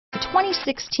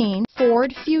2016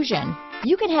 Ford Fusion.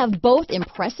 You can have both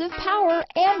impressive power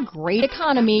and great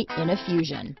economy in a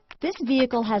Fusion. This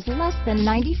vehicle has less than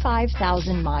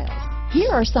 95,000 miles.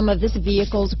 Here are some of this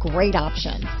vehicle's great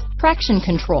options: traction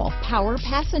control, power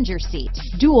passenger seat,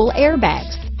 dual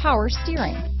airbags, power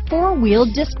steering,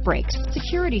 four-wheel disc brakes,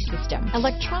 security system,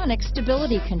 electronic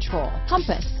stability control,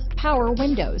 compass, power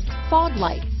windows, fog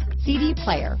lights, CD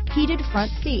player, heated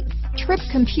front seats, trip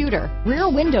computer, rear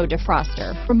window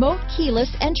defroster, remote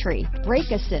keyless entry, brake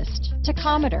assist,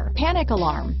 tachometer, panic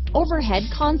alarm, overhead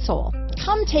console.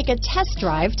 Come take a test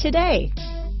drive today.